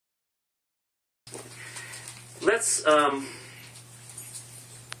let's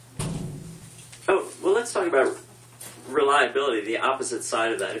let's talk about reliability, the opposite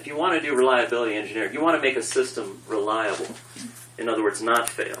side of that. If you want to do reliability engineering, you want to make a system reliable. In other words, not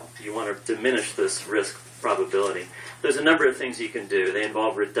fail. You want to diminish this risk probability. There's a number of things you can do. They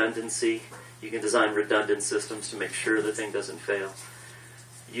involve redundancy. You can design redundant systems to make sure the thing doesn't fail.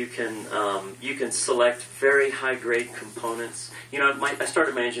 You can select very high-grade components. You know, I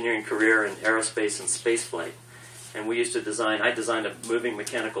started my engineering career in aerospace and spaceflight, and we used to design. I designed a moving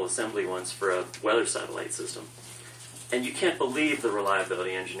mechanical assembly once for a weather satellite system. And you can't believe the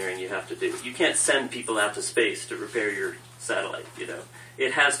reliability engineering you have to do. You can't send people out to space to repair your satellite, you know.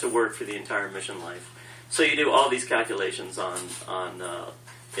 It has to work for the entire mission life. So you do all these calculations on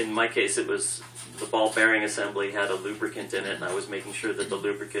in my case, it was the ball bearing assembly had a lubricant in it, and I was making sure that the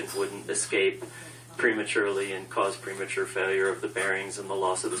lubricant wouldn't escape prematurely and cause premature failure of the bearings and the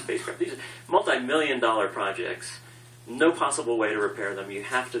loss of the spacecraft. These are multi-million-dollar projects. No possible way to repair them. You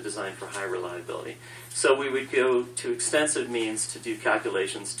have to design for high reliability. So we would go to extensive means to do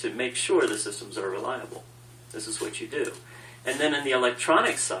calculations to make sure the systems are reliable. This is what you do. And then in the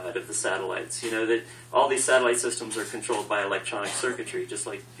electronic side of the satellites, you know, that all these satellite systems are controlled by electronic circuitry, just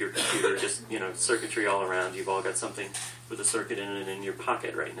like your computer, just, you know, circuitry all around. You've all got something with a circuit in it in your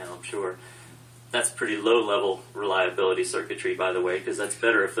pocket right now, I'm sure. That's pretty low-level reliability circuitry, by the way, because that's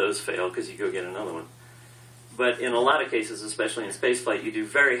better if those fail, because you go get another one. But in a lot of cases, especially in spaceflight, you do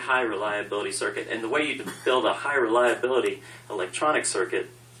very high reliability circuit. And the way you build a high reliability electronic circuit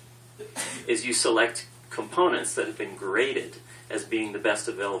is you select components that have been graded as being the best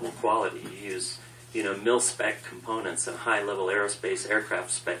available quality. You use, you know, mil-spec components and high-level aerospace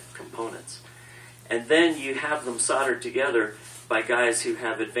aircraft spec components. And then you have them soldered together by guys who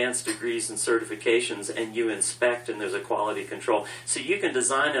have advanced degrees and certifications, and you inspect, and there's a quality control. So you can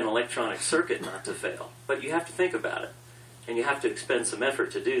design an electronic circuit not to fail, but you have to think about it, and you have to expend some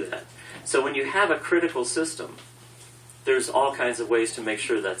effort to do that. So when you have a critical system, there's all kinds of ways to make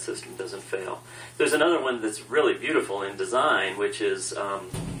sure that system doesn't fail. There's another one that's really beautiful in design, which is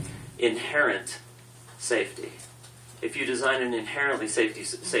inherent safety. If you design an inherently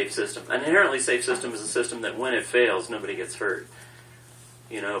safe system, an inherently safe system is a system that when it fails, nobody gets hurt.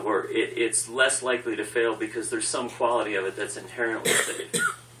 You know, or it's less likely to fail because there's some quality of it that's inherently safe.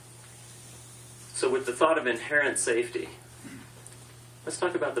 So with the thought of inherent safety, let's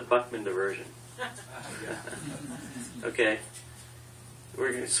talk about the Buckman Diversion. Okay,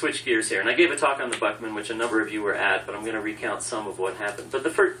 we're going to switch gears here. And I gave a talk on the Buckman, which a number of you were at, but I'm going to recount some of what happened. But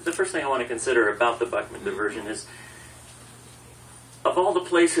the first thing I want to consider about the Buckman Diversion is, of all the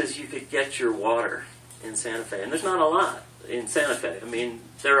places you could get your water in Santa Fe, and there's not a lot in Santa Fe. I mean,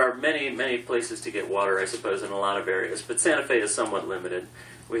 there are many, many places to get water, I suppose, in a lot of areas, but Santa Fe is somewhat limited.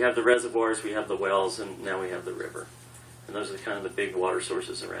 We have the reservoirs, we have the wells, and now we have the river. And those are kind of the big water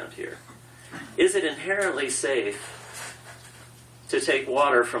sources around here. Is it inherently safe to take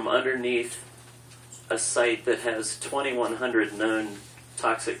water from underneath a site that has 2,100 known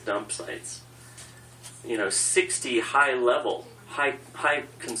toxic dump sites? You know, 60 high-level, high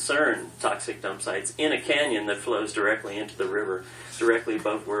concern toxic dump sites in a canyon that flows directly into the river, directly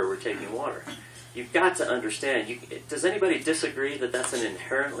above where we're taking water. You've got to understand, does anybody disagree that that's an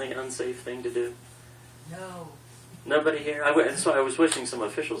inherently unsafe thing to do? No. Nobody here? That's why I was wishing some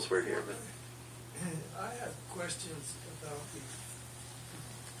officials were here. But I have questions about the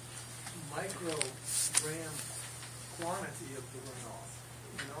microgram quantity of the runoff.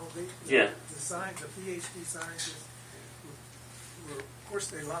 You know, the PhD scientists were, of course,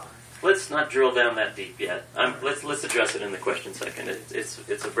 they lie. Let's not drill down that deep yet. Let's address it in the question second. It's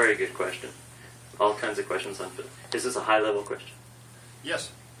a very good question. All kinds of questions on it. Is this a high-level question?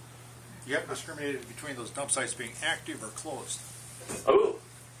 Yes. You haven't discriminated between those dump sites being active or closed. Oh,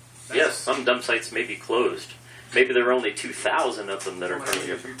 yes. Some dump sites may be closed. Maybe there are only 2,000 of them that are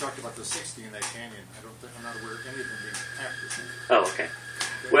currently open. You talked about the 60 in that canyon. I'm not aware of any of them being active. Oh, okay.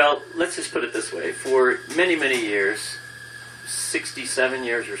 Well, let's just put it this way. For many, many years, 67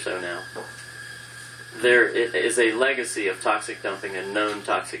 years or so now, there is a legacy of toxic dumping and known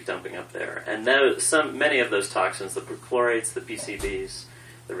toxic dumping up there. And many of those toxins, the perchlorates, the PCBs,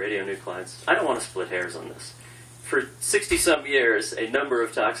 the radionuclides, I don't want to split hairs on this. For 60-some years, a number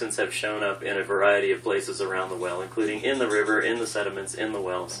of toxins have shown up in a variety of places around the well, including in the river, in the sediments, in the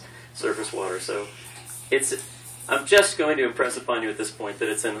wells, surface water. So I'm just going to impress upon you at this point that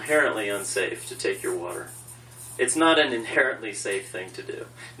it's inherently unsafe to take your water. It's not an inherently safe thing to do.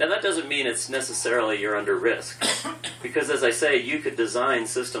 Now, that doesn't mean it's necessarily you're under risk, because as I say, you could design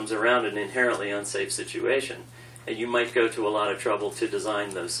systems around an inherently unsafe situation, and you might go to a lot of trouble to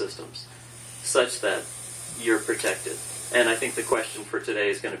design those systems, such that you're protected. And I think the question for today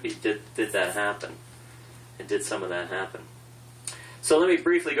is going to be, did that happen? And did some of that happen? So let me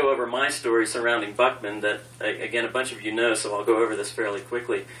briefly go over my story surrounding Buckman that, again, a bunch of you know, so I'll go over this fairly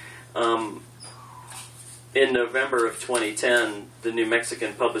quickly. In November of 2010, the New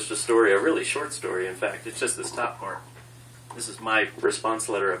Mexican published a story, a really short story, in fact. It's just this top part. This is my response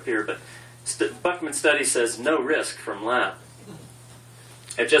letter up here, but Buckman study says no risk from lab.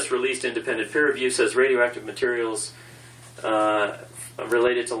 A just released independent peer review says radioactive materials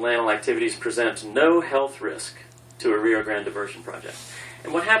related to landfill activities present no health risk to a Rio Grande diversion project.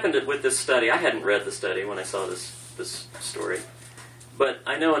 And what happened with this study, I hadn't read the study when I saw this story, but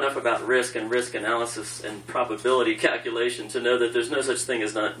I know enough about risk and risk analysis and probability calculation to know that there's no such thing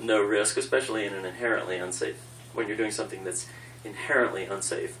as no risk, especially in an inherently unsafe, when you're doing something that's inherently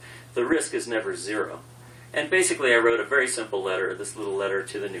unsafe. The risk is never zero. And basically I wrote a very simple letter, this little letter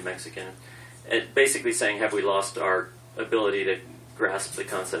to the New Mexican, basically saying, have we lost our ability to grasp the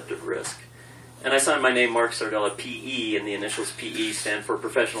concept of risk? And I signed my name, Mark Sardella, P.E., and the initials P.E. stand for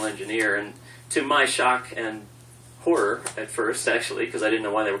professional engineer. And to my shock and horror at first, actually, because I didn't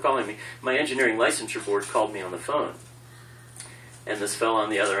know why they were calling me, my engineering licensure board called me on the phone. And this fellow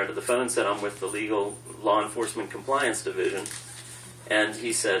on the other end of the phone said, I'm with the Legal Law Enforcement Compliance Division. And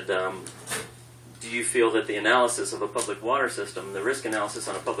he said, do you feel that the analysis of a public water system, the risk analysis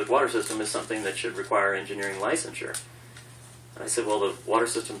on a public water system, is something that should require engineering licensure? And I said, well, the water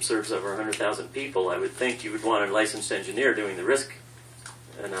system serves over 100,000 people. I would think you would want a licensed engineer doing the risk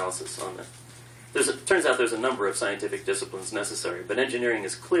analysis on that. It turns out there's a number of scientific disciplines necessary, but engineering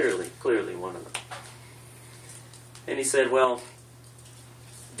is clearly one of them. And he said, well,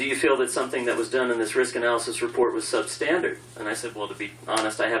 do you feel that something that was done in this risk analysis report was substandard? And I said, well, to be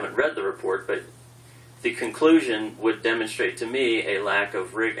honest, I haven't read the report, but the conclusion would demonstrate to me a lack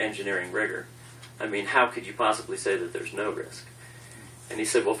of engineering rigor. I mean, how could you possibly say that there's no risk? And he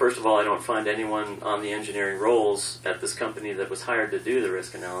said, well, first of all, I don't find anyone on the engineering roles at this company that was hired to do the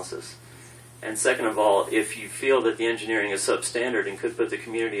risk analysis. And second of all, if you feel that the engineering is substandard and could put the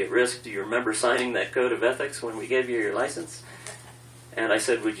community at risk, do you remember signing that code of ethics when we gave you your license? And I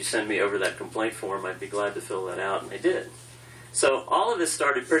said, would you send me over that complaint form? I'd be glad to fill that out, and they did. So all of this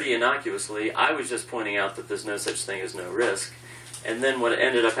started pretty innocuously. I was just pointing out that there's no such thing as no risk. And then what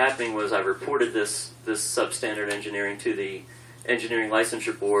ended up happening was I reported this substandard engineering to the engineering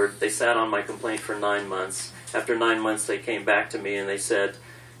licensure board. They sat on my complaint for 9 months. After 9 months, they came back to me and they said,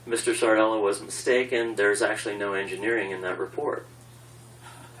 Mr. Sardella was mistaken. There's actually no engineering in that report.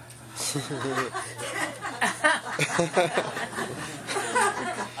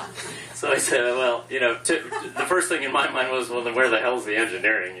 So I said, well, you know, the first thing in my mind was, well, then where the hell's the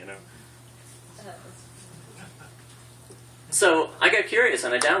engineering, you know? So I got curious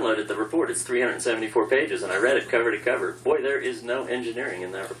and I downloaded the report. It's 374 pages and I read it cover to cover. Boy, there is no engineering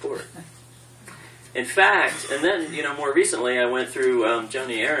in that report. In fact, and then, you know, more recently I went through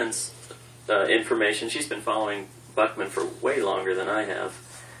Joni Aaron's information. She's been following Buckman for way longer than I have.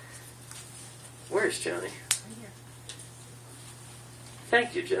 Where's Joni?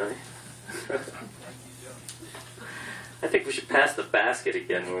 Thank you, Joni. I think we should pass the basket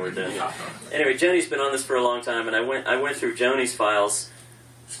again when we're done. Anyway, Joni's been on this for a long time, and I went through Joni's files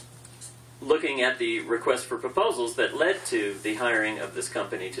looking at the request for proposals that led to the hiring of this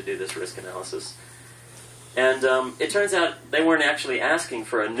company to do this risk analysis. And it turns out they weren't actually asking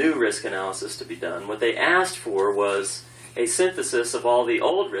for a new risk analysis to be done. What they asked for was a synthesis of all the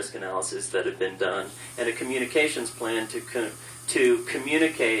old risk analyses that had been done and a communications plan to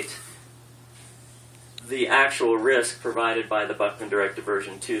communicate the actual risk provided by the Buckman direct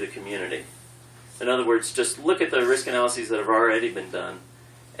diversion to the community. In other words, just look at the risk analyses that have already been done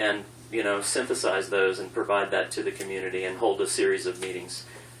and, you know, synthesize those and provide that to the community and hold a series of meetings.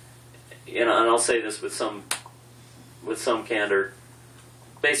 You know, and I'll say this with some candor,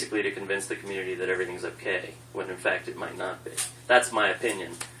 basically to convince the community that everything's okay, when in fact it might not be. That's my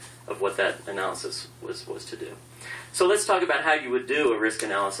opinion of what that analysis was to do. So let's talk about how you would do a risk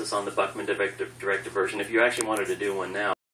analysis on the Buckman direct diversion if you actually wanted to do one now.